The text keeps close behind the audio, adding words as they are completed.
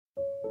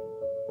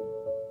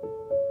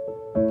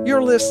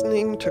You're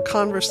listening to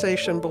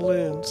Conversation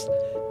Balloons,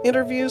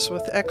 interviews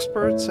with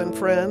experts and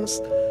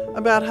friends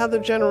about how the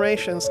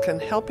generations can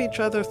help each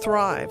other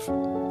thrive.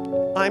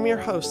 I'm your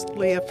host,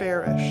 Leah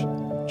Farish.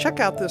 Check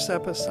out this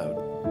episode.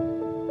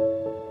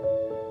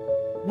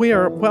 We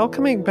are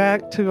welcoming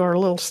back to our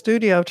little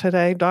studio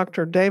today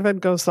Dr.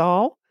 David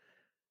Gozal.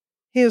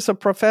 He is a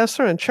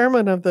professor and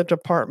chairman of the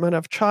Department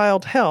of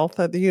Child Health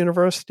at the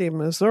University of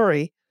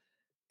Missouri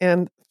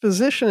and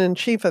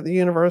physician-in-chief at the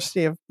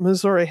University of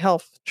Missouri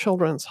Health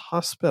Children's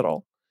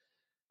Hospital.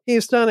 He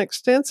has done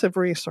extensive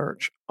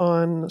research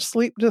on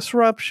sleep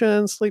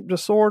disruption, sleep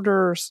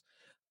disorders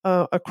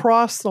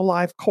across the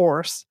life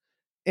course.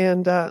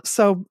 And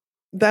so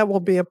that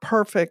will be a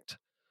perfect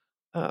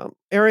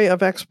area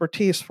of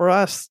expertise for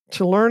us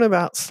to learn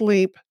about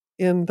sleep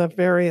in the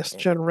various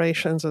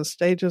generations and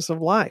stages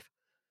of life.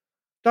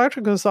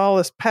 Dr. Gozal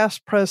is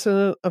past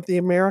president of the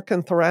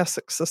American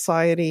Thoracic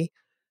Society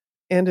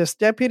and is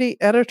deputy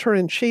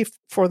editor-in-chief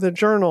for the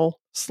journal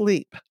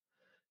Sleep.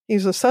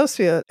 He's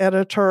associate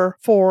editor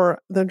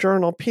for the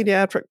journal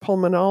Pediatric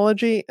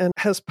Pulmonology and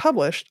has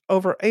published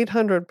over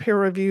 800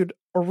 peer-reviewed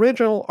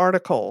original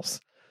articles.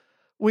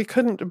 We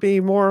couldn't be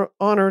more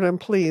honored and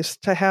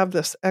pleased to have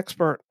this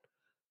expert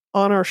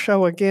on our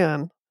show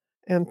again.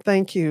 And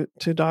thank you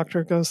to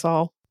Dr.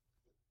 Gozal.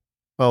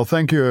 Well,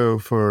 thank you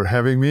for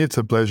having me. It's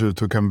a pleasure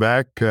to come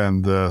back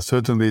and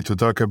certainly to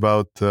talk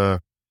about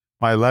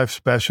my life's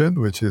passion,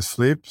 which is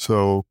sleep.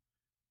 So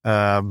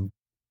the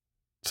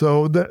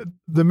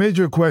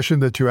major question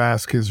that you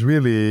ask is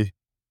really,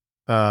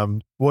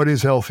 what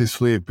is healthy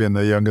sleep in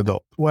a young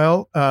adult?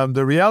 Well,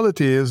 the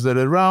reality is that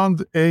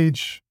around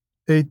age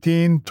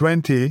 18,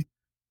 20,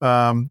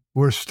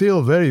 we're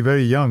still very,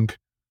 very young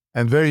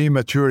and very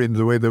immature in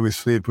the way that we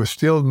sleep. We're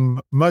still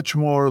much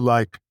more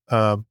like,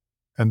 and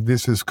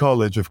this is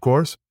college, of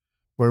course,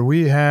 where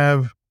we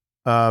have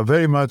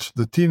very much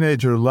the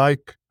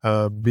teenager-like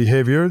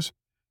behaviors,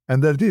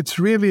 and that it's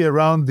really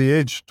around the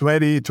age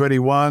 20,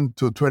 21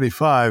 to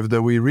 25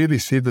 that we really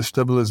see the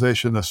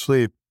stabilization of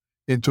sleep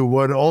into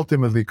what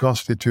ultimately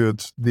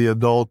constitutes the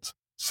adult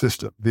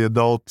system, the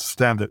adult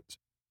standards.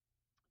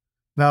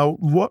 Now,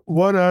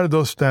 what are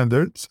those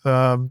standards?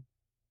 Normally,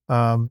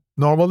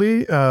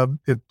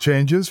 it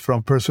changes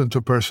from person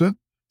to person.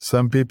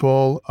 Some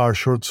people are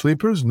short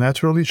sleepers.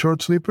 Naturally,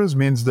 short sleepers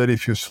means that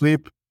if you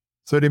sleep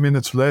 30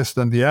 minutes less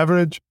than the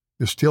average,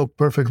 you're still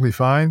perfectly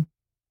fine.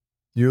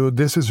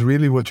 This is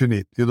really what you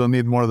need. You don't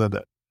need more than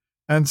that.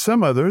 And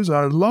some others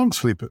are long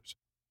sleepers.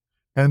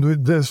 And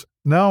with this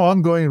now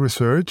ongoing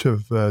research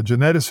of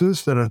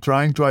geneticists that are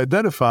trying to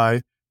identify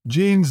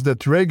genes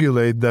that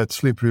regulate that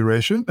sleep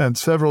duration, and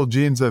several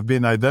genes have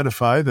been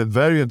identified, and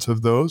variants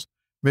of those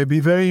may be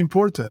very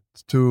important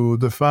to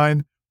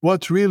define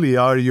what really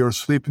are your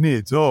sleep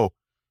needs. Oh,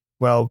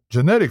 well,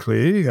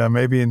 genetically,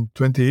 maybe in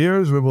 20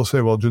 years, we will say,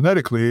 well,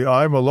 genetically,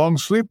 I'm a long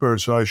sleeper,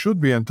 so I should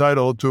be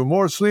entitled to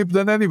more sleep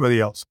than anybody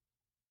else,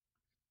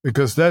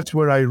 because that's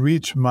where I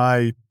reach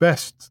my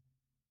best.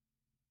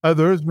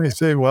 Others may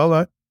say,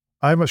 well,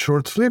 I'm a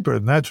short sleeper.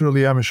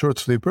 Naturally, I'm a short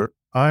sleeper.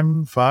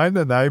 I'm fine,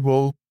 and I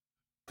will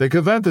take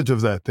advantage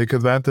of that. Take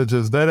advantage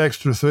of that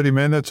extra 30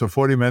 minutes or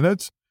 40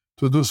 minutes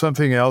to do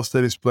something else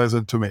that is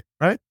pleasant to me,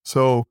 right?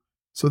 So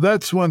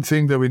that's one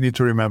thing that we need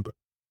to remember.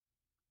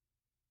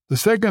 The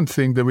second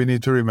thing that we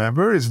need to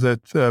remember is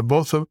that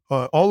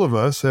all of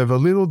us have a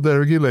little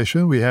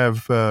deregulation. We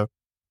have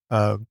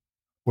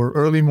we're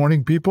early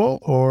morning people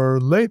or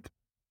late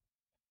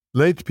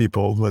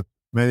people, what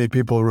many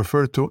people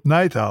refer to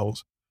night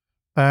owls.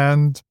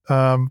 And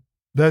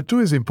that too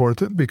is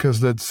important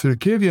because the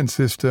circadian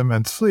system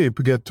and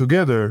sleep get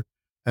together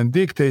and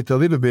dictate a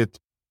little bit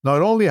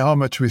not only how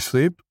much we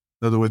sleep,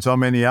 in other words, how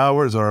many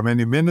hours or how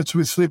many minutes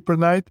we sleep per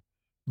night,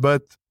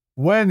 but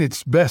when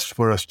it's best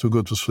for us to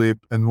go to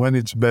sleep and when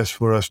it's best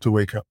for us to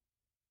wake up.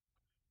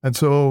 And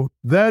so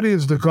that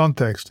is the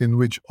context in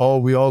which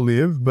we all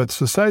live, but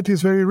society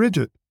is very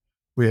rigid.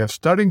 We have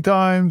starting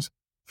times,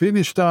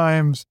 finish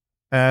times,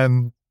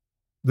 and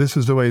this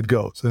is the way it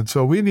goes. And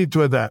so we need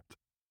to adapt.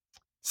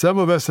 Some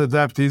of us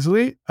adapt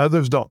easily,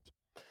 others don't.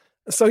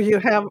 So you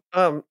have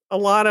a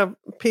lot of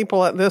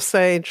people at this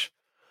age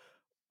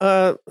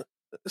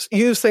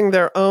using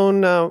their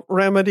own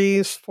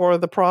remedies for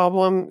the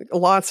problem.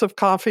 Lots of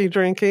coffee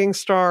drinking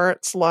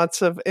starts,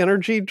 lots of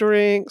energy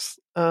drinks,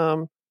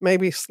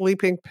 maybe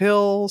sleeping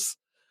pills.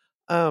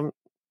 And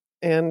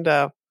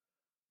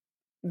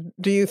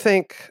do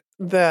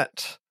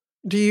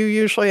you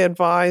usually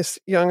advise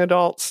young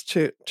adults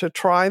to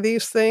try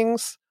these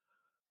things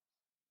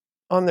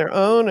on their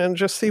own and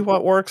just see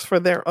what works for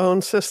their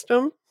own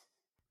system?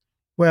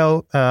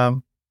 Well,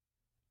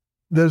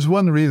 there's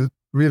one reason.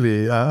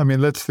 Really,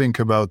 let's think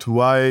about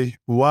why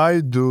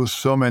do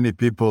so many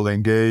people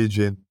engage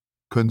in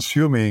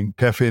consuming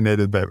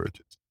caffeinated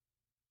beverages?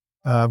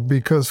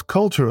 Because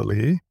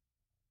culturally,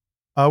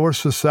 our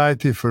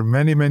society for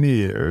many, many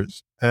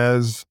years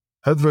has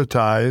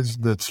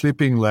advertised that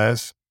sleeping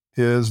less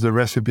is the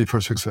recipe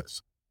for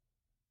success.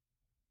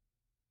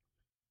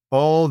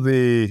 All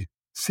the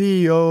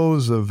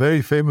CEOs of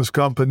very famous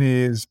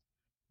companies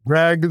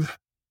bragged,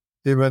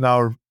 even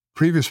our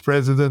previous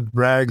president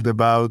bragged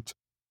about,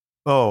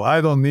 oh,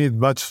 I don't need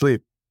much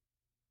sleep.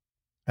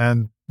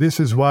 And this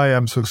is why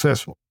I'm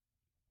successful.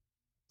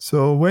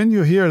 So when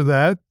you hear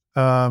that,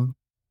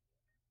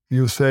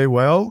 you say,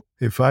 well,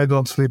 if I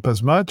don't sleep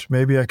as much,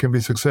 maybe I can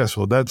be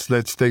successful.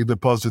 Let's take the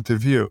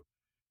positive view.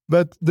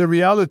 But the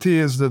reality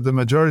is that the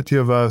majority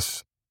of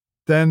us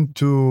tend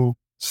to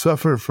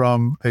suffer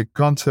from a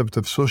concept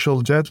of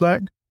social jet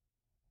lag.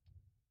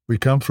 We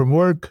come from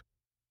work,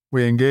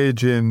 we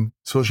engage in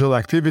social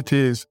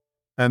activities,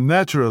 and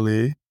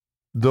naturally,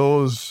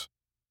 those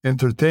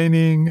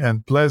entertaining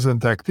and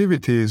pleasant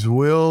activities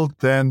will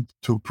tend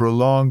to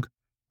prolong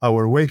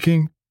our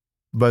waking,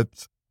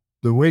 but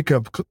the wake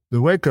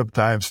up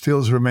time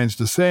still remains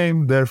the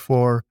same.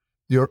 Therefore,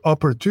 your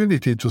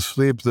opportunity to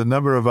sleep the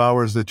number of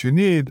hours that you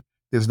need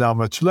is now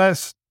much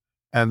less,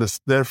 and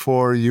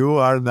therefore you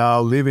are now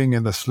living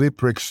in a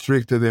sleep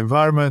restricted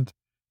environment.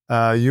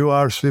 You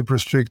are sleep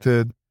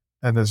restricted,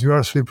 and as you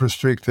are sleep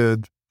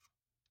restricted,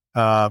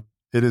 it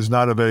is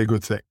not a very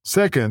good thing.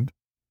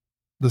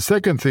 The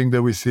second thing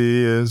that we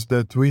see is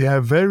that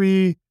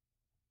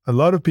a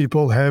lot of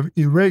people have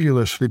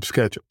irregular sleep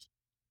schedules.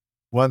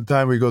 One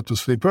time we go to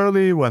sleep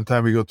early, one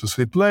time we go to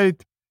sleep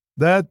late.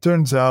 That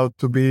turns out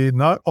to be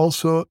not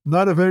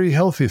a very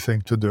healthy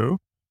thing to do,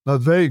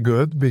 not very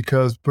good,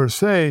 because per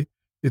se,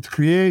 it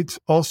creates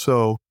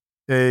also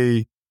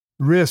a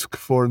risk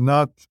for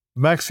not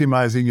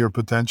maximizing your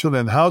potential.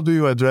 And how do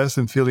you address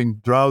and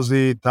feeling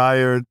drowsy,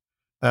 tired,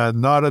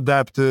 not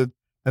adapted?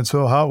 And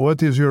so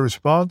what is your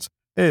response?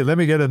 Hey, let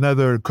me get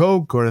another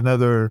Coke or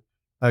another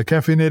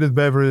caffeinated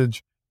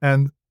beverage,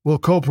 and we'll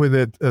cope with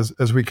it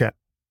as we can.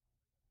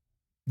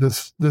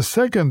 The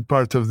second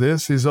part of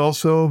this is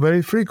also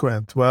very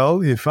frequent.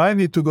 Well, if I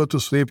need to go to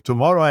sleep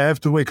tomorrow, I have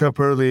to wake up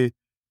early,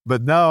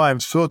 but now I'm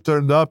so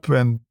turned up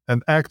and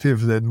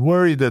active and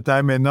worried that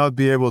I may not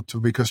be able to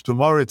because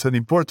tomorrow it's an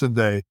important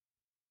day.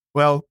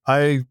 Well,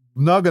 I'm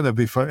not going to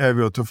be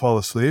able to fall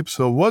asleep.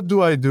 So what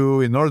do I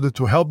do in order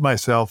to help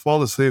myself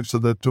fall asleep so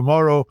that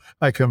tomorrow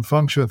I can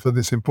function for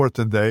this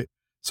important day?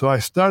 So I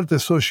start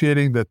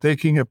associating that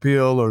taking a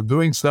pill or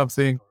doing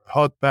something,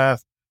 hot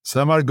bath,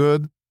 some are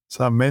good,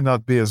 some may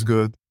not be as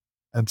good.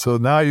 And so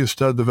now you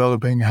start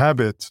developing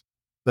habits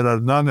that are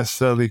not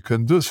necessarily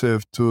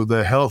conducive to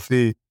the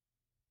healthy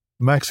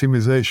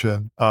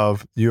maximization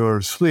of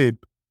your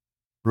sleep.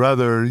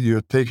 Rather, you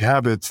take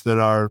habits that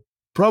are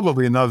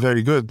probably not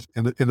very good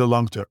in the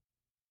long term.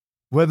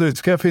 Whether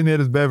it's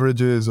caffeinated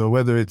beverages or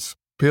whether it's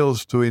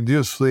pills to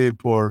induce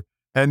sleep or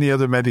any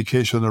other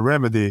medication or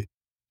remedy,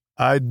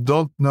 I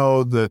don't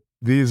know that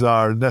these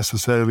are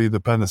necessarily the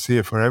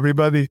panacea for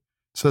everybody.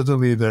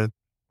 Certainly, they're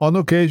on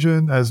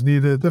occasion as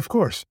needed, of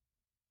course.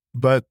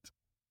 But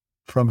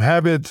from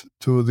habit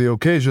to the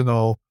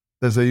occasional,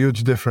 there's a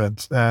huge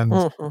difference.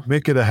 And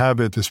make it a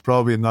habit is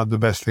probably not the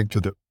best thing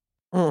to do.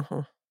 Mm-hmm.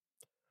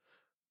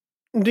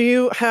 Do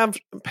you have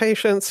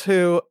patients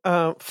who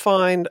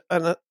find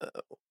an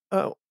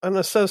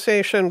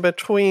association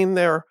between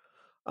their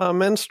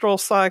menstrual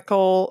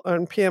cycle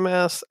and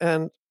PMS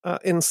and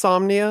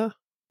insomnia?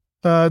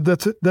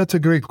 That's a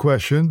great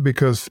question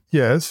because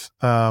yes,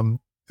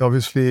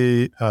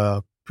 obviously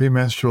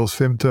premenstrual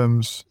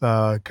symptoms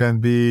can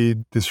be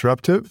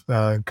disruptive,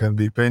 can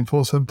be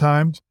painful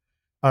sometimes,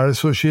 are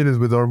associated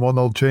with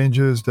hormonal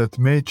changes that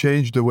may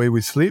change the way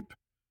we sleep.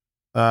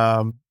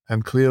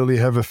 And clearly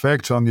have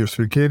effects on your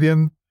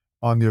circadian,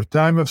 on your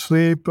time of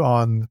sleep,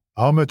 on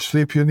how much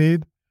sleep you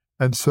need.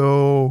 And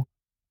so,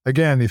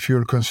 again, if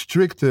you're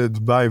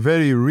constricted by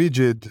very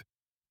rigid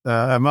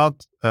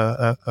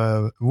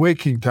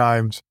waking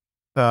times,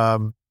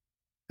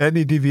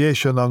 any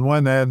deviation on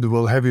one end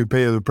will have you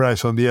pay the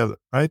price on the other,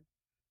 right?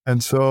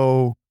 And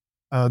so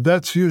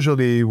that's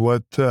usually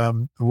what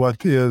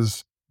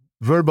is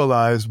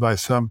verbalized by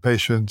some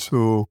patients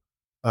who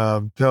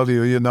tell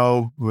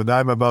you, when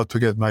I'm about to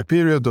get my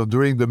period or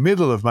during the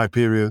middle of my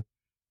period,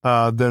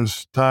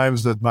 there's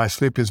times that my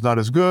sleep is not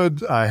as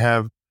good.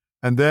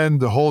 And then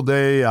the whole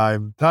day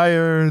I'm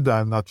tired,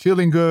 I'm not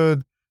feeling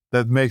good.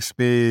 That makes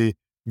me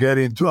get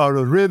out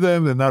of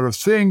rhythm and out of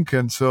sync.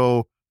 And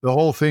so the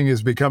whole thing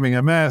is becoming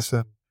a mess.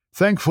 And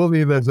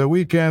thankfully, there's a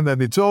weekend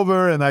and it's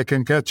over and I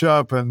can catch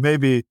up and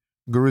maybe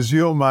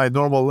resume my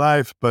normal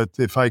life. But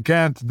if I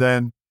can't,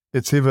 then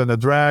it's even a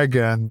drag.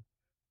 And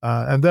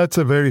that's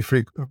a very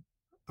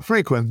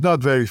frequent,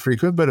 not very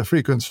frequent, but a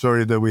frequent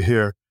story that we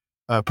hear,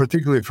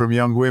 particularly from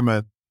young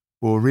women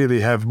who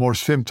really have more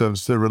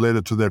symptoms that are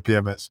related to their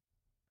PMS.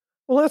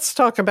 Well, let's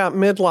talk about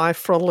midlife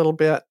for a little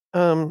bit.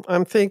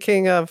 I'm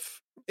thinking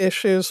of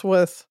issues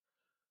with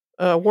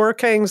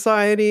work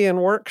anxiety and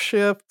work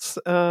shifts,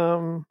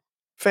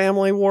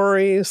 family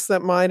worries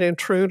that might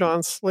intrude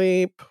on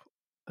sleep.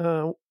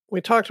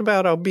 We talked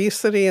about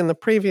obesity in the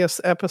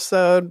previous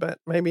episode, but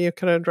maybe you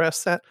could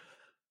address that.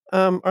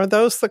 Are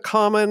those the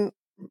common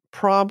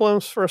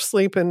problems for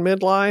sleep in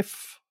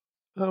midlife?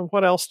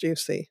 What else do you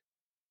see?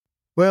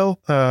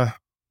 Well,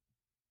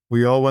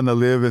 we all want to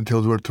live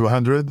until we're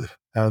 200.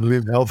 and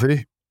live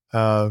healthy.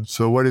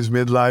 So what is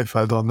midlife?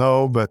 I don't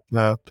know,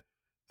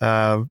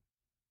 uh,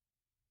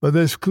 but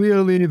there's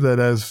clearly that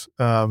as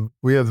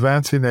we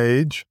advance in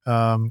age,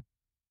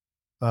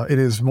 it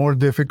is more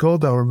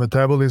difficult. Our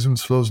metabolism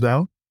slows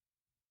down.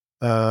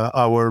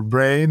 Our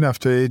brain,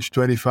 after age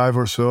 25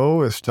 or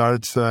so, it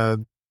starts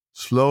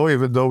slow,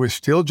 even though we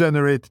still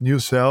generate new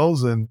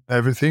cells and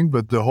everything,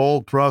 but the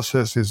whole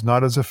process is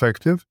not as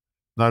effective,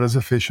 not as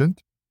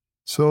efficient.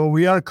 So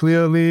we are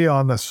clearly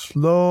on a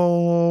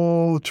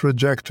slow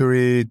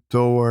trajectory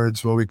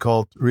towards what we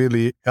call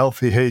really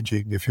healthy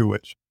aging, if you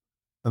wish.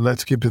 And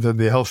let's keep it at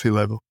the healthy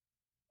level.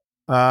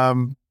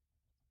 Um,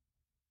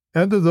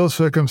 Under those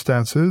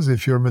circumstances,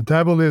 if your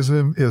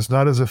metabolism is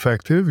not as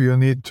effective, you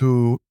need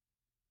to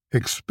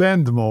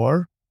expend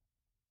more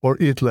or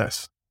eat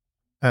less.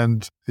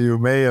 And you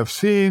may have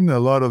seen a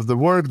lot of the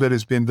work that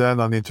has been done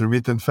on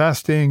intermittent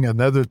fasting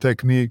and other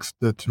techniques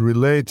that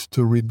relate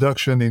to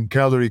reduction in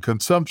calorie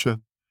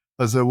consumption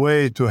as a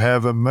way to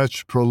have a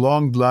much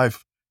prolonged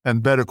life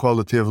and better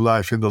quality of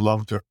life in the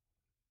long term.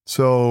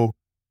 So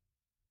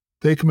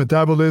take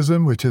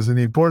metabolism, which is an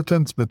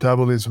important,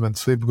 metabolism and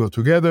sleep go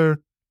together.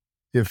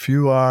 If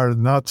you are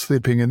not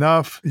sleeping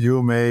enough,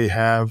 you may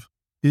have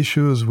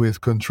issues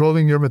with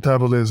controlling your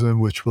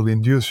metabolism, which will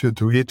induce you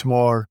to eat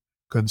more,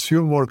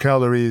 consume more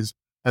calories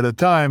at a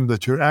time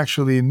that you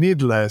actually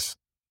need less.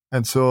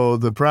 And so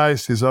the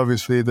price is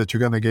obviously that you're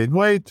going to gain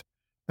weight.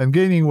 And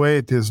gaining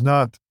weight does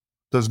not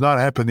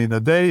happen in a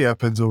day, it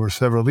happens over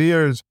several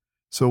years.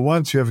 So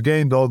once you have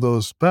gained all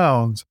those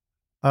pounds,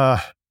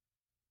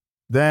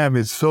 damn,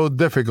 it's so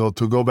difficult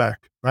to go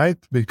back, right?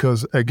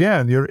 Because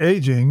again, you're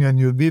aging and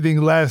you're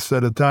needing less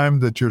at a time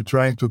that you're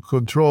trying to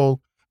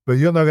control, but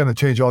you're not going to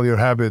change all your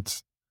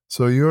habits.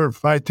 So you're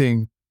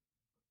fighting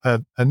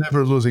a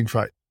never losing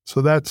fight.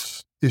 So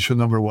that's issue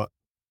number one.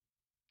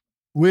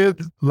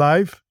 With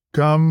life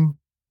come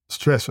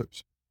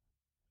stressors.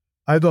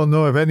 I don't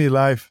know of any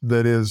life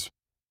that is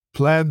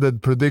planned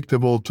and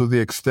predictable to the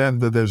extent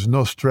that there's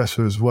no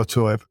stressors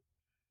whatsoever.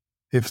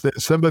 If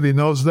somebody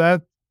knows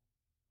that,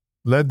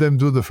 let them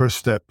do the first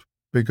step,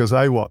 because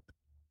I won't.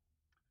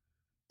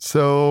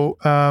 So,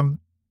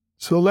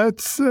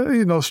 let's,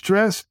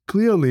 stress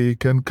clearly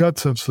can cut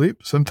some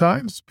sleep.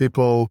 Sometimes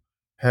people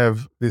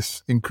have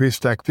this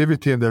increased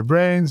activity in their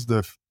brains,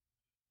 the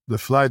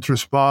flight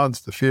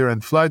response, the fear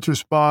and flight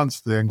response,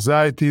 the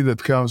anxiety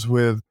that comes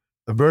with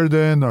a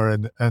burden or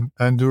an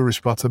undue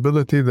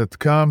responsibility that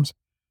comes,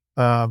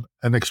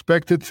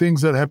 unexpected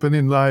things that happen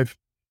in life.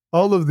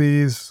 All of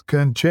these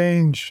can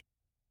change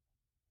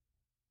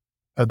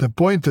at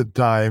appointed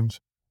times,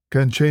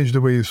 can change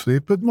the way you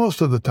sleep, but most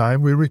of the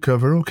time we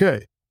recover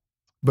okay.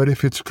 But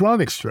if it's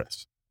chronic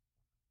stress,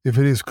 if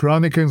it is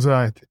chronic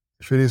anxiety,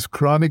 if it is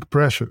chronic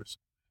pressures,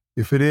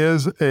 if it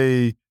is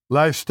a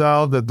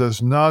lifestyle that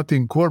does not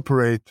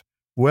incorporate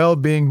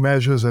well-being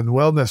measures and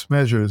wellness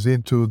measures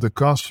into the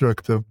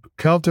construct of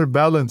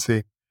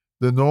counterbalancing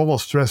the normal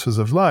stresses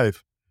of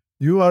life,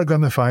 you are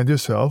going to find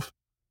yourself,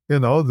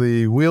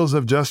 the wheels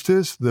of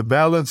justice, the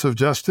balance of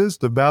justice,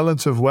 the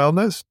balance of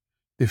wellness.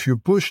 If you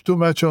push too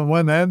much on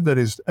one end that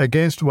is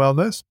against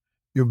wellness,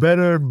 you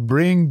better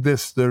bring the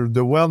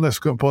wellness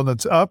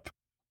components up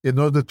in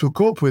order to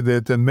cope with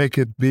it and make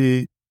it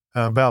be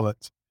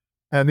balanced.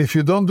 And if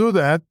you don't do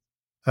that,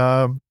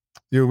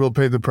 you will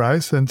pay the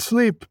price. And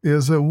sleep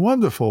is a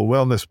wonderful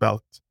wellness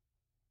balance.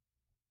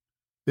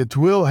 It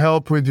will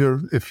help with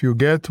if you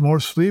get more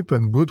sleep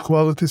and good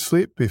quality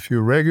sleep, if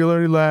you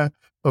regularly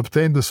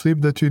obtain the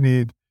sleep that you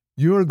need,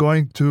 you are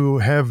going to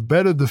have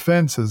better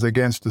defenses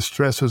against the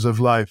stresses of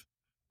life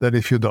than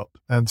if you don't.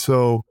 And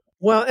so...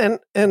 Well,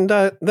 and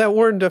that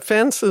word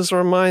defenses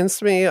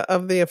reminds me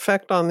of the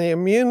effect on the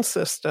immune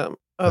system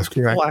of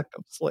lack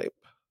of sleep.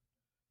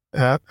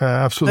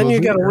 Absolutely. Then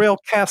you get a real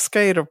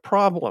cascade of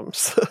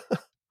problems.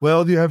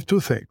 Well, you have two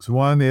things.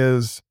 One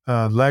is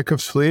lack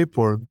of sleep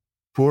or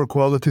poor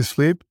quality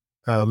sleep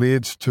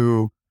leads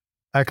to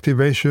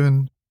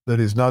activation that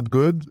is not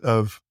good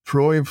of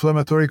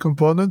pro-inflammatory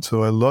components,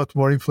 so a lot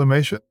more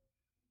inflammation,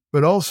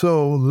 but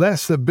also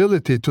less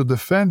ability to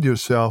defend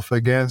yourself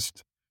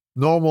against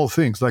normal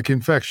things like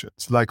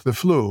infections, like the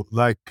flu,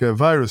 like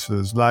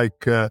viruses,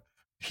 like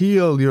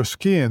heal your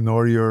skin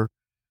or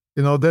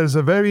there's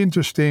a very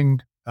interesting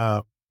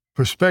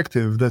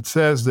perspective that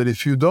says that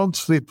if you don't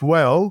sleep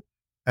well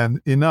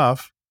and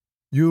enough,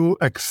 you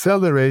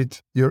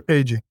accelerate your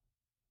aging.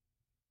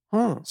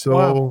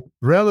 So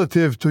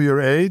relative to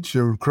your age,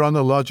 your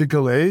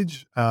chronological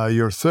age,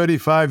 you're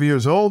 35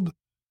 years old,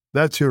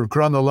 that's your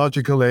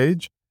chronological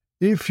age.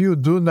 If you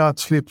do not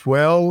sleep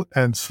well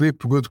and sleep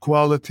good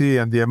quality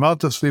and the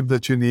amount of sleep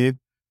that you need,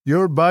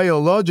 your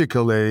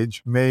biological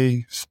age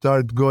may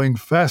start going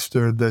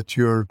faster than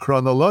your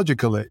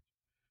chronological age.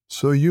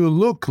 So you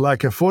look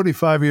like a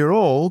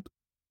 45-year-old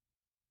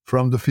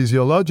from the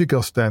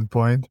physiological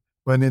standpoint,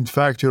 when in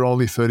fact you're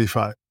only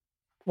 35.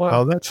 Wow.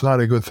 Well, that's not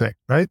a good thing,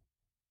 right?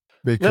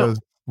 Because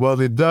what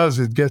it does,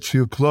 it gets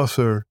you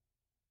closer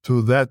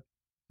to that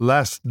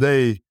last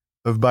day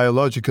of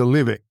biological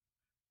living.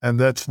 And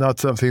that's not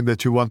something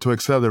that you want to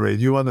accelerate.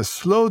 You want to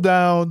slow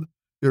down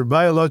your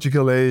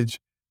biological age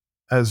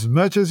as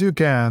much as you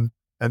can.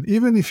 And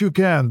even if you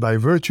can, by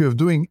virtue of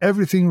doing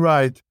everything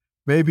right,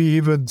 maybe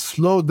even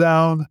slow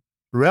down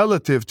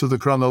relative to the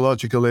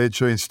chronological age.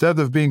 So instead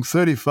of being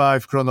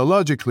 35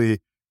 chronologically,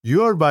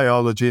 your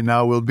biology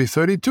now will be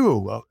 32.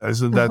 Well,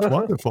 isn't that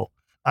wonderful?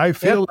 I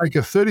feel like a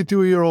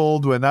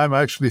 32-year-old when I'm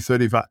actually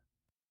 35.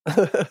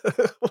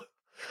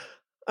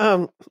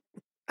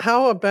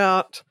 How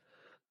about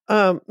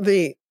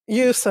the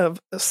use of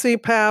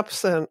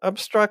CPAPs and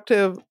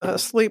obstructive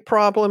sleep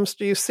problems?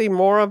 Do you see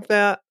more of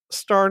that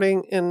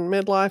starting in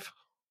midlife?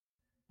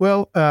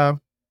 Well,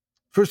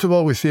 first of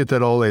all, we see it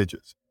at all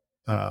ages,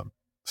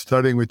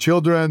 starting with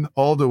children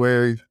all the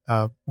way.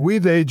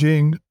 With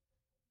aging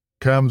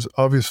comes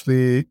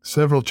obviously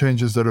several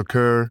changes that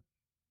occur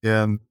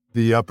in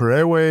the upper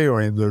airway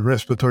or in the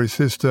respiratory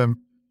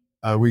system.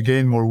 We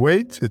gain more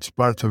weight. It's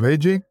part of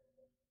aging.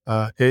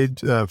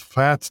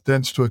 Fat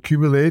tends to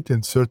accumulate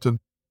in certain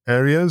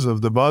areas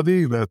of the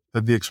body at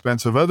the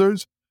expense of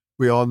others.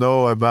 We all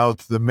know about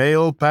the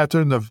male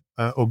pattern of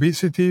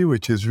obesity,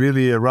 which is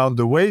really around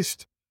the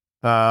waist.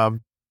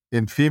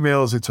 In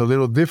females, it's a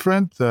little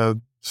different.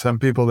 Some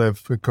people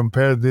have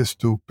compared this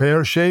to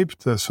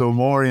pear-shaped, so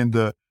more in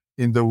the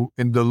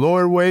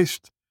lower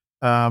waist.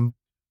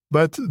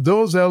 But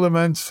those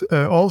elements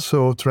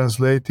also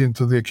translate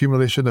into the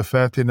accumulation of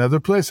fat in other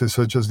places,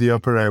 such as the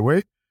upper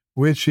airway,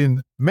 which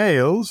in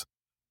males,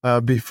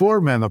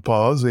 before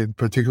menopause,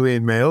 particularly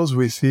in males,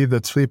 we see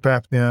that sleep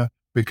apnea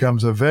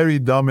becomes a very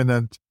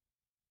dominant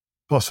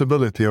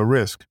possibility or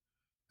risk.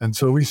 And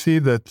so we see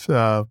that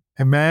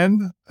a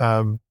man,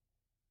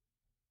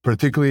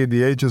 particularly in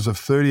the ages of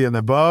 30 and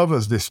above,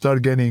 as they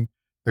start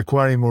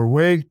acquiring more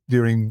weight,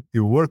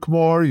 you work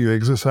more, you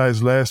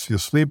exercise less, you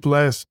sleep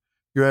less,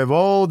 you have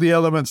all the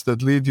elements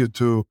that lead you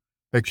to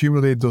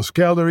accumulate those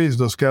calories.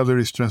 Those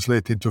calories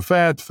translate into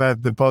fat.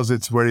 Fat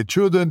deposits where it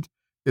shouldn't.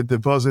 It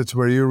deposits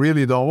where you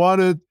really don't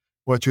want it.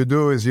 What you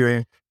do is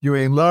you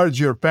enlarge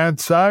your pant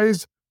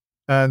size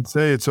and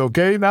say, it's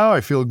okay now, I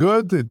feel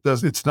good,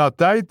 it's not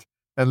tight,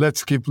 and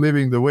let's keep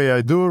living the way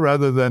I do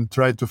rather than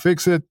try to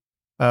fix it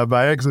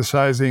by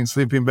exercising,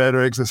 sleeping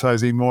better,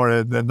 exercising more,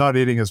 and not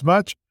eating as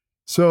much.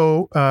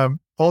 So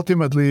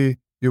ultimately,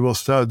 you will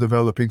start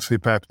developing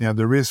sleep apnea.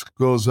 The risk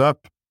goes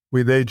up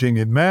with aging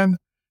in men.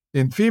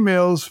 In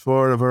females,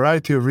 for a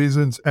variety of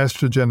reasons,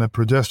 estrogen and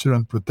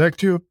progesterone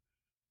protect you.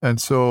 And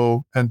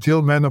so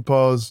until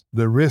menopause,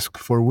 the risk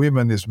for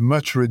women is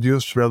much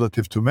reduced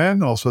relative to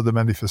men. Also, the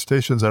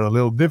manifestations are a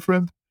little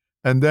different.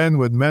 And then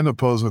when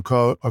menopause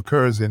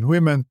occurs in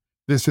women,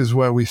 this is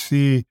where we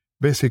see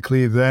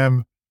basically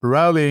them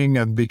rallying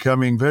and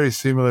becoming very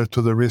similar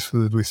to the risk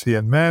that we see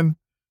in men.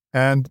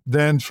 And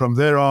then from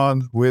there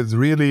on, with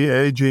really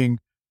aging,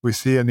 we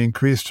see an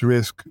increased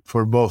risk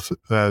for both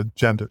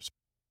genders.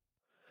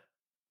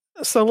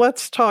 So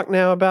let's talk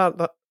now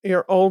about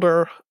your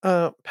older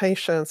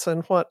patients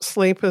and what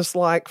sleep is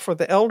like for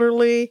the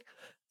elderly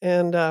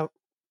and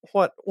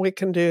what we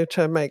can do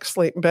to make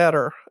sleep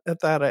better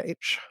at that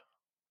age.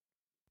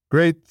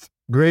 Great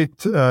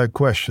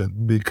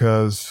question,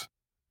 because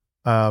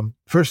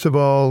first of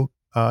all,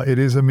 it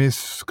is a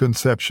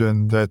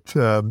misconception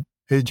that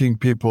aging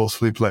people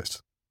sleep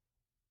less.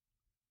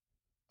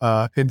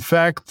 In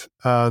fact,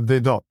 they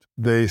don't.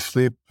 They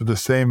sleep the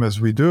same as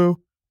we do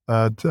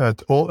at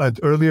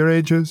earlier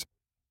ages.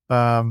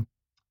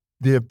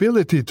 The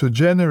ability to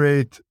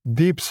generate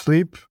deep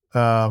sleep,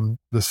 the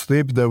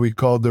sleep that we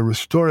call the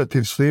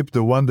restorative sleep,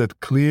 the one that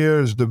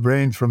clears the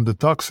brain from the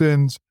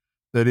toxins,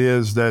 that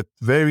is that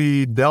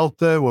very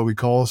delta, what we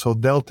call also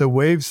delta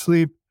wave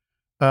sleep,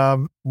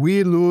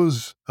 we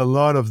lose a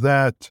lot of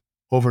that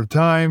over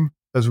time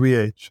as we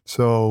age.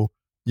 So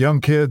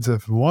young kids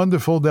have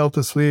wonderful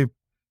delta sleep.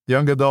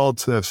 Young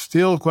adults have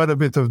still quite a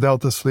bit of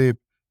delta sleep.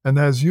 And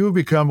as you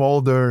become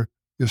older,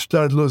 you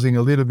start losing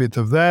a little bit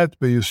of that,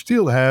 but you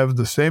still have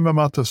the same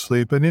amount of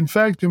sleep. And in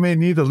fact, you may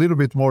need a little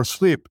bit more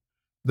sleep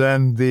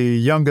than the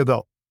young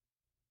adult.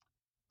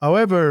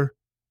 However,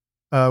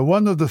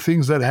 one of the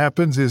things that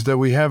happens is that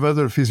we have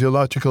other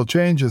physiological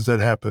changes that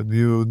happen.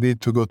 You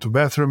need to go to the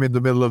bathroom in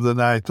the middle of the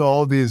night,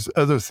 all these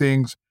other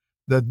things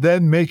that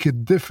then make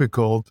it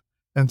difficult.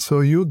 And so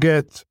you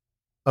get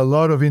a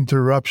lot of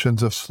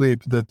interruptions of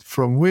sleep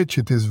from which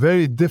it is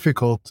very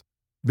difficult,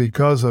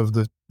 because of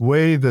the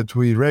way that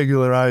we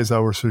regularize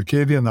our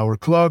circadian, our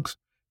clocks,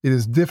 it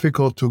is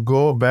difficult to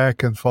go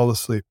back and fall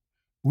asleep.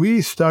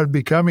 We start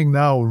becoming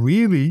now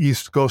really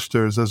East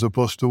Coasters as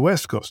opposed to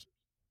West Coasters.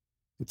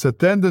 It's a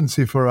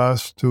tendency for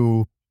us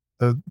to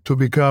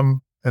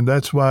become, and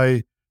that's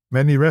why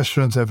many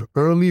restaurants have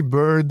early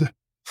bird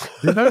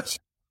dinners.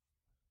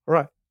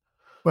 Right.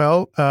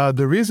 Well,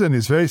 the reason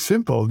is very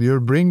simple.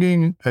 You're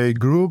bringing a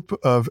group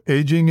of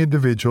aging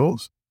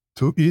individuals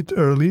to eat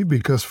early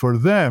because for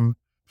them,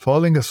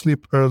 falling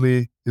asleep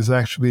early is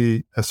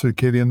actually a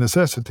circadian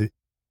necessity.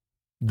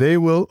 They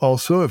will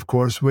also, of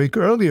course, wake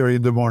earlier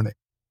in the morning.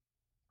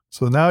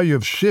 So now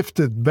you've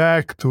shifted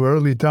back to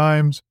early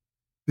times.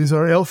 These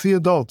are healthy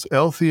adults,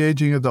 healthy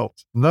aging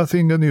adults,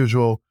 nothing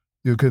unusual.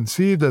 You can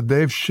see that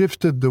they've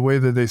shifted the way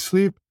that they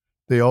sleep.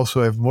 They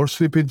also have more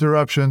sleep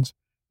interruptions,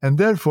 and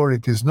therefore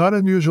it is not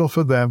unusual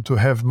for them to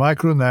have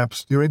micro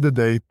naps during the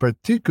day,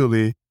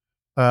 particularly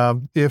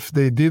if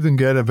they didn't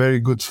get a very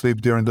good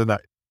sleep during the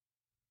night.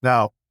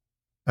 Now,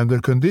 under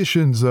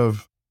conditions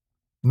of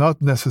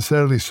not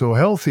necessarily so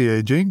healthy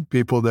aging,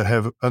 people that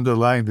have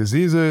underlying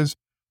diseases,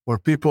 or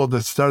people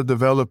that start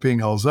developing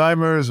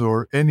Alzheimer's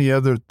or any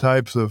other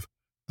types of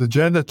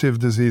degenerative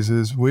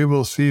diseases, we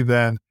will see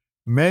then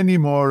many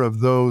more of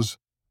those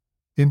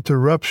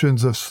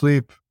interruptions of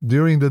sleep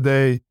during the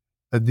day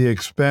at the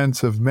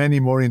expense of many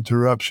more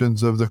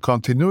interruptions of the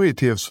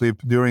continuity of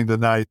sleep during the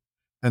night.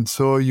 And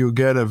so you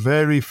get a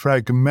very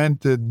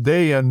fragmented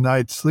day and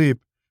night sleep,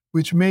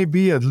 which may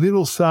be a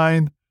little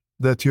sign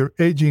that your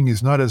aging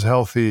is not as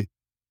healthy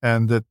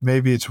and that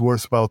maybe it's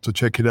worthwhile to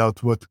check it out.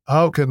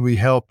 How can we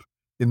help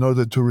in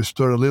order to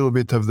restore a little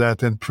bit of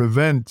that and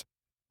prevent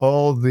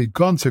all the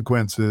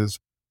consequences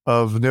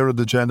of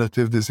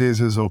neurodegenerative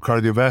diseases or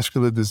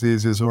cardiovascular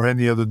diseases or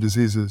any other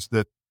diseases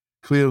that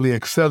clearly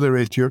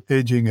accelerate your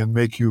aging and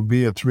make you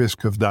be at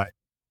risk of dying.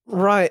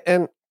 Right.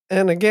 And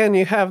again,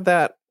 you have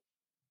that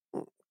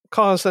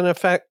cause and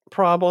effect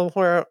problem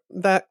where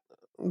the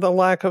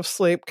lack of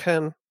sleep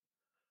can,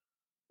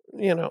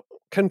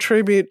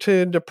 contribute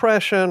to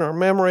depression or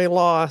memory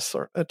loss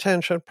or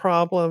attention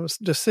problems,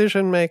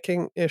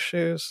 decision-making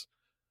issues.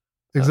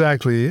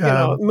 Exactly.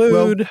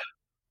 Mood.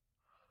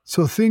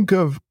 So think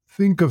of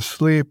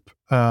sleep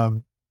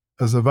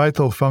as a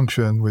vital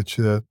function, which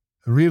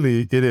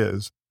really it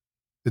is.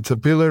 It's a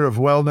pillar of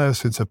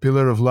wellness. It's a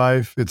pillar of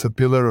life. It's a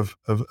pillar of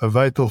a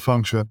vital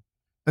function.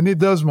 And it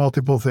does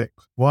multiple things.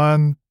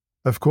 One,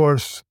 of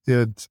course,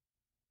 it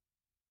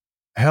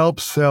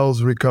helps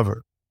cells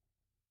recover.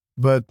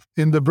 But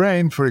in the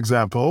brain, for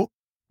example,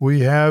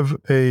 we have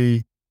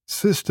a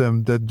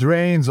system that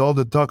drains all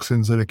the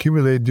toxins that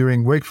accumulate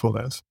during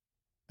wakefulness.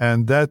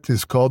 And that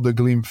is called the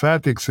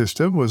glymphatic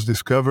system, was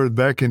discovered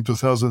back in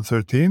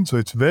 2013. So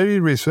it's very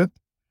recent.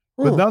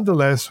 But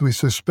nonetheless, we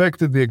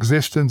suspected the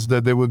existence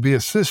that there would be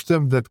a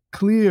system that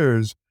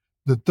clears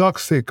the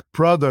toxic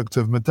products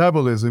of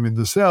metabolism in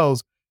the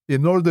cells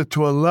in order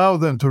to allow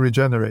them to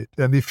regenerate.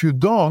 And if you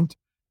don't,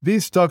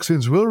 these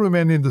toxins will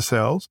remain in the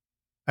cells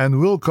and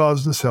will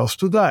cause the cells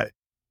to die.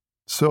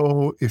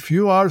 So if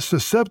you are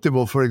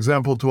susceptible, for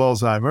example, to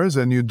Alzheimer's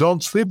and you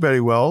don't sleep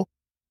very well,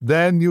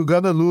 then you're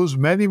going to lose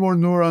many more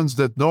neurons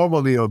that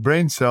normally, or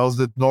brain cells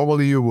that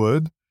normally you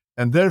would,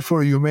 and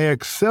therefore you may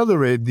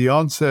accelerate the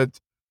onset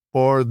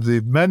or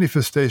the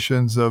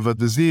manifestations of a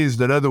disease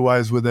that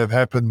otherwise would have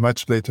happened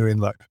much later in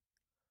life.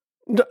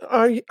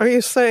 Are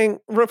you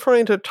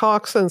referring to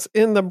toxins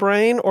in the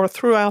brain or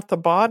throughout the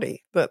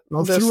body?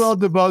 Throughout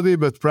the body,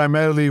 but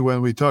primarily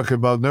when we talk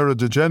about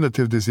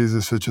neurodegenerative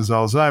diseases such as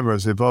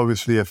Alzheimer's, it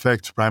obviously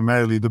affects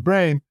primarily the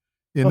brain.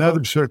 In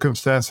other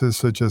circumstances,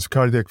 such as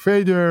cardiac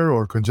failure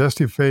or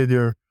congestive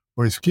failure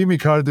or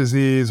ischemic heart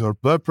disease or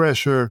blood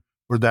pressure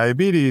or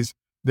diabetes,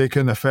 they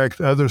can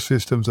affect other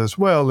systems as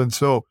well. And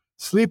so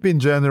sleep in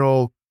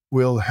general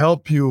will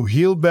help you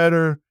heal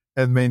better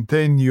and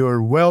maintain your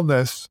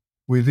wellness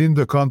within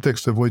the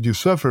context of what you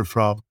suffer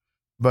from.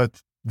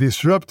 But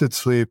disrupted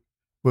sleep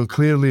will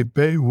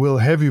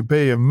have you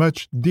pay a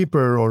much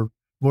deeper or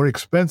more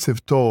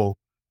expensive toll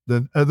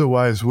than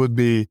otherwise would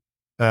be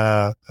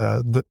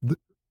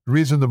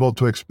reasonable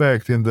to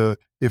expect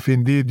if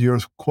indeed your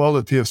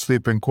quality of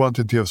sleep and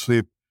quantity of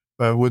sleep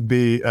would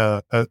be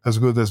as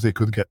good as they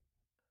could get.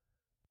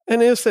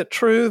 And is it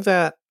true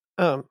that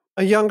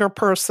a younger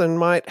person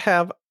might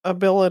have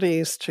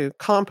abilities to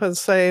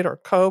compensate or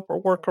cope or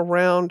work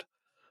around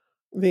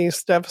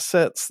these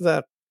deficits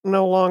that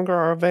no longer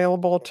are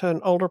available to an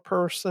older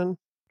person?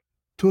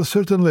 To a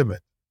certain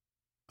limit.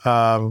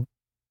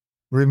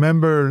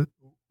 Remember,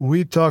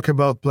 we talk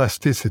about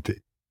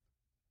plasticity.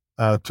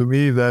 To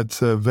me,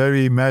 that's a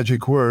very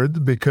magic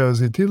word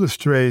because it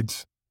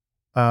illustrates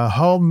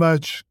how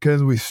much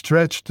can we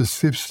stretch the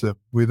system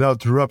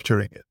without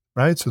rupturing it,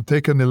 right? So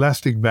take an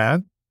elastic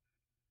band.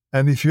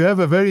 And if you have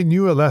a very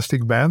new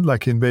elastic band,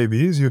 like in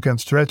babies, you can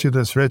stretch it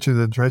and stretch it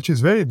and stretch it.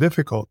 It's very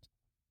difficult.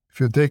 If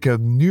you take a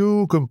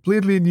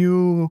completely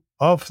new,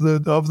 off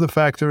the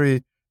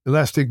factory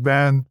elastic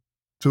band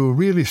to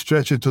really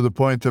stretch it to the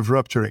point of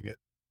rupturing it.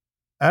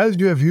 As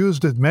you have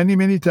used it many,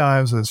 many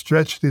times and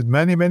stretched it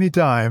many, many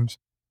times,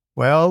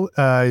 well,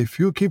 if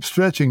you keep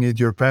stretching it,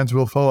 your pants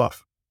will fall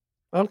off.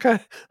 Okay.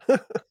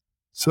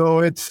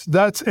 So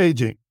that's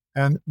aging.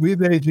 And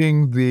with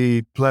aging,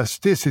 the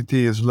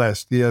plasticity is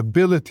less. The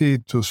ability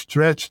to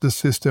stretch the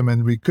system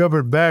and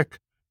recover back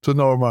to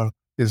normal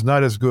is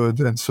not as good.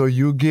 And so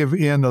you give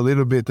in a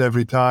little bit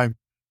every time.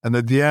 And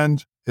at the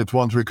end, it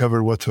won't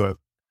recover whatsoever.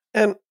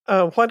 And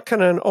what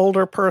can an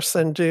older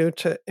person do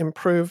to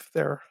improve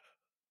their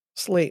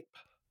sleep?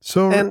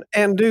 So,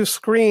 and do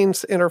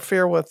screens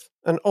interfere with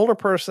an older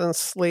person's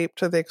sleep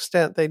to the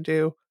extent they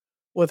do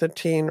with a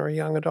teen or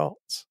young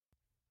adults?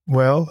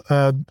 Well,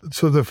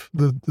 so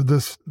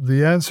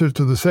the answer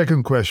to the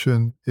second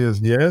question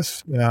is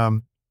yes.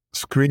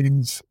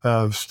 Screens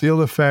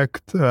still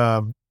affect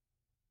the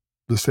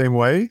same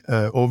way.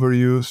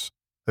 Overuse,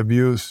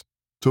 abuse,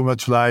 too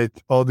much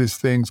light, all these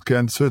things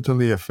can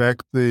certainly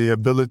affect the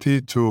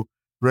ability to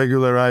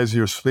regularize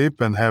your sleep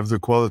and have the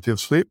quality of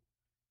sleep.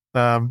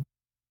 Um,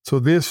 so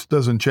this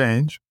doesn't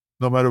change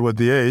no matter what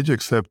the age,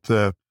 except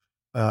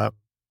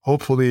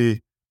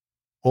hopefully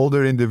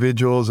older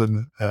individuals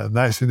and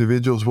nice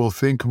individuals will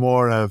think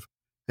more of,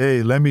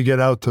 hey, let me get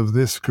out of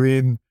this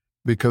screen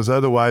because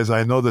otherwise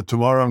I know that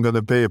tomorrow I'm going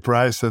to pay a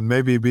price, and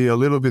maybe be a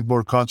little bit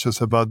more conscious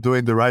about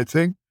doing the right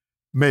thing.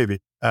 Maybe.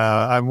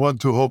 I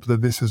want to hope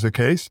that this is the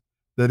case,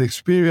 that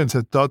experience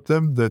had taught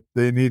them that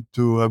they need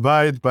to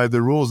abide by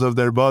the rules of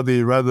their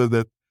body rather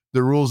than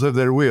the rules of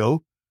their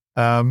will.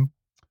 Um,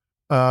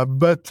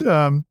 but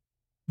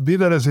be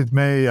that as it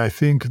may, I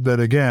think that,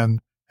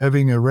 again,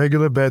 having a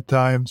regular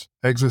bedtimes,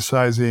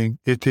 exercising,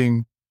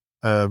 eating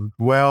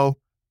well,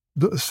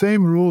 the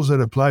same rules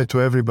that apply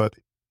to everybody.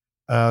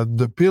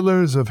 The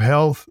pillars of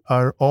health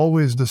are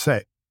always the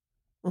same.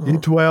 Mhm.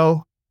 Eat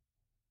well,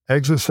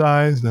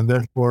 exercise, and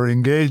therefore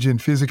engage in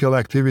physical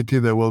activity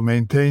that will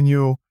maintain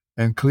you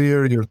and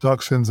clear your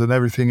toxins and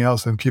everything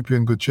else and keep you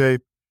in good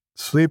shape.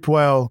 Sleep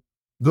well.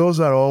 Those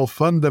are all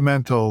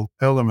fundamental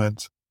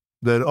elements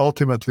that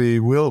ultimately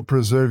will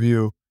preserve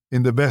you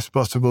in the best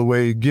possible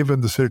way,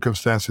 given the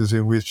circumstances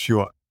in which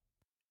you are.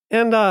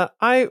 And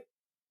I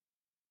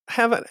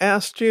haven't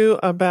asked you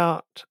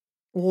about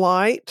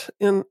light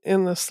in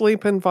the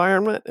sleep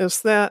environment.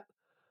 Is that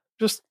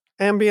just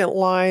ambient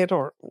light,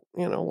 or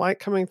light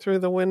coming through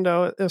the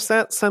window? Is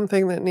that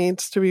something that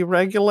needs to be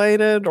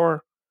regulated,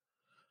 or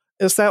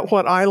is that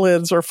what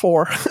eyelids are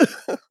for?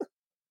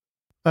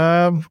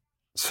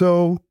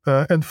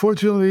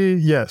 Unfortunately,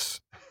 yes.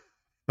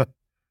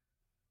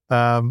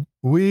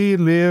 We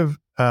live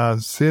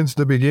since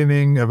the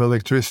beginning of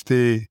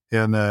electricity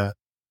in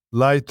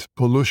light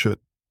pollution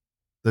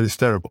that is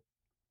terrible.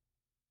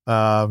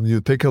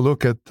 You take a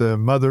look at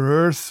Mother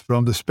Earth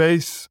from the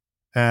space,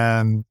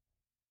 and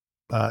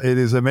it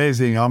is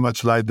amazing how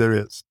much light there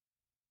is.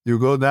 You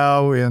go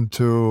now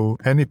into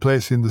any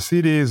place in the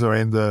cities or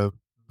in the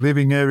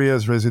living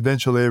areas,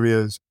 residential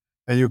areas,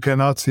 and you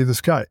cannot see the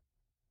sky.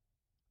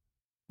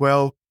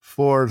 Well,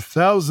 for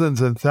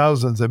thousands and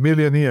thousands, a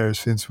million years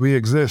since we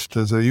exist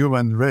as a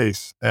human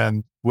race,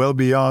 and well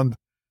beyond,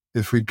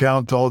 if we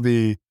count all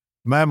the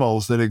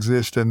mammals that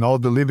exist and all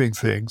the living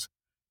things,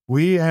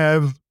 we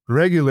have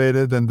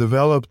regulated and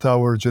developed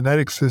our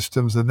genetic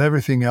systems and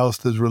everything else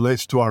that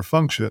relates to our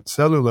function,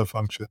 cellular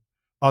function,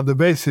 on the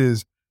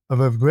basis of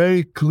a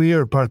very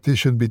clear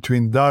partition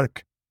between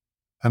dark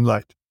and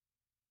light.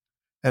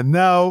 And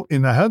now,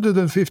 in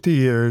 150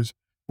 years,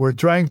 we're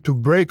trying to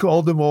break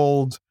all the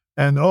molds,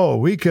 and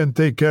we can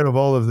take care of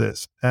all of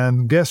this.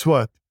 And guess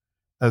what?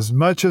 As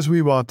much as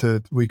we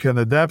wanted, we can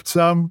adapt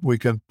some, we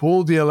can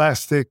pull the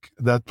elastic,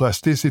 that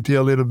plasticity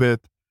a little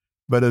bit,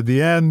 but at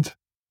the end,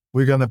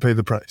 we're going to pay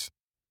the price.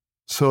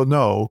 So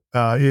no,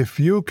 if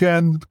you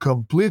can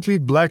completely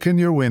blacken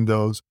your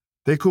windows,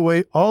 take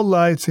away all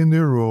lights in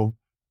your room,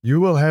 you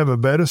will have a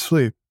better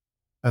sleep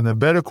and a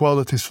better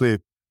quality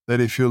sleep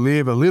than if you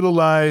leave a little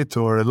light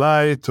or a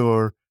light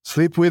or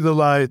sleep with a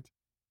light.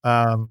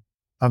 I'm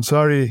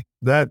sorry,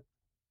 that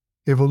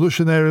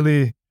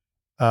evolutionarily,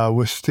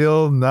 we're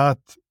still not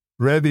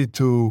ready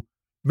to,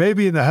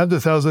 maybe in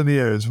 100,000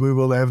 years, we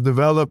will have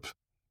developed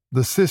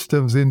the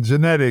systems in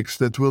genetics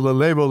that will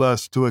enable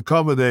us to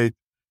accommodate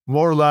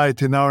more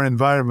light in our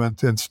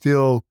environment and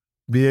still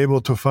be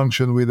able to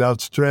function without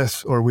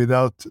stress or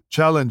without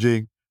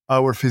challenging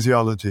our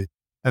physiology.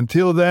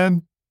 Until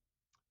then,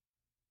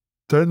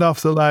 turn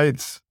off the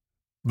lights,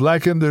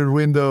 blacken the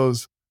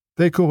windows,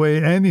 take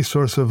away any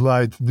source of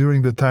light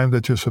during the time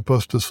that you're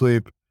supposed to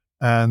sleep,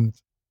 and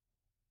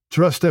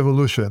trust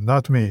evolution,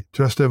 not me.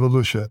 Trust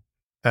evolution.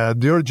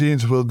 Your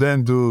genes will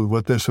then do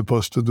what they're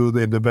supposed to do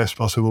in the best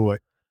possible way.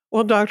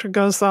 Well, Dr.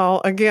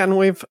 Gozal, again,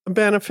 we've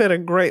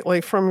benefited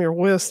greatly from your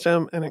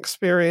wisdom and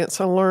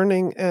experience and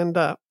learning, and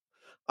I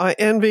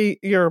envy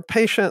your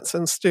patients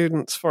and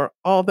students for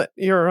all that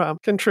you're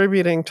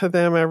contributing to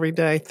them every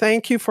day.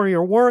 Thank you for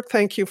your work.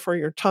 Thank you for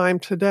your time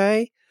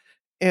today.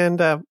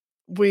 And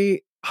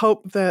we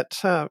hope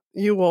that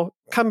you will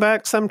come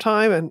back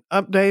sometime and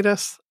update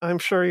us. I'm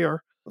sure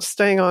you're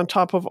staying on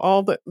top of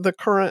all the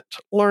current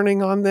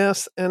learning on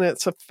this, and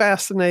it's a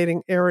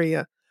fascinating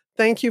area.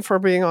 Thank you for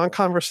being on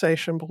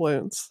Conversation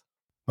Balloons.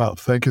 Well,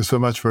 thank you so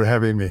much for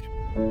having me.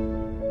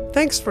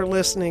 Thanks for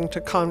listening to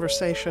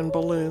Conversation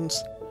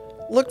Balloons.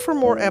 Look for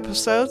more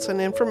episodes and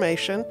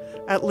information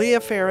at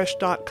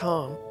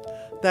leahfarish.com.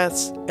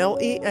 That's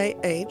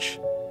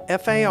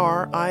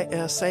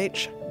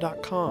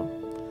LEAHFARISH.com.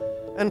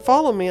 And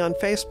follow me on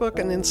Facebook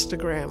and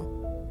Instagram.